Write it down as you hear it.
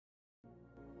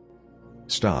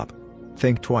Stop.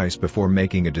 Think twice before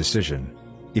making a decision.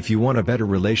 If you want a better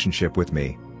relationship with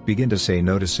me, begin to say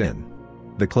no to sin.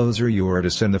 The closer you are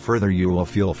to sin, the further you will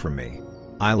feel from me.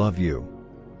 I love you.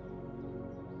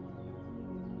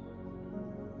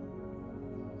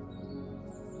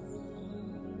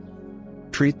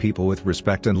 Treat people with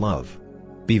respect and love.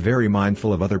 Be very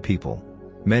mindful of other people.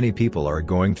 Many people are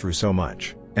going through so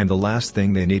much, and the last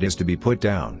thing they need is to be put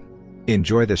down.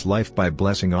 Enjoy this life by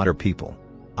blessing other people.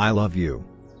 I love you.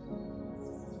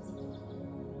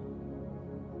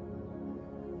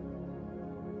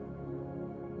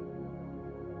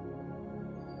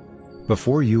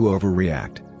 Before you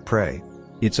overreact, pray.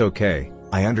 It's okay,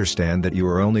 I understand that you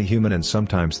are only human and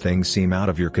sometimes things seem out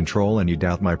of your control and you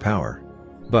doubt my power.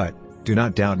 But, do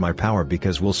not doubt my power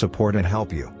because we'll support and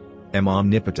help you. I'm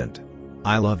omnipotent.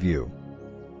 I love you.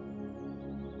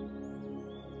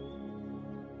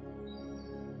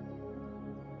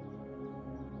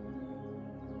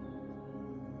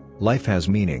 Life has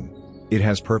meaning. It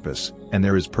has purpose, and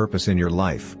there is purpose in your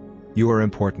life. You are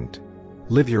important.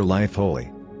 Live your life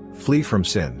holy. Flee from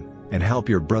sin, and help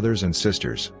your brothers and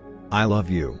sisters. I love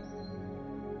you.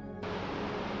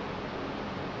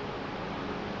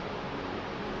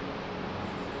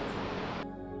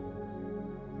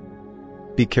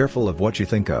 Be careful of what you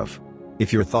think of.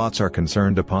 If your thoughts are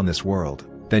concerned upon this world,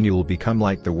 then you will become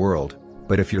like the world,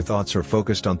 but if your thoughts are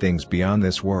focused on things beyond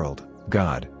this world,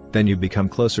 God, then you become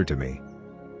closer to me.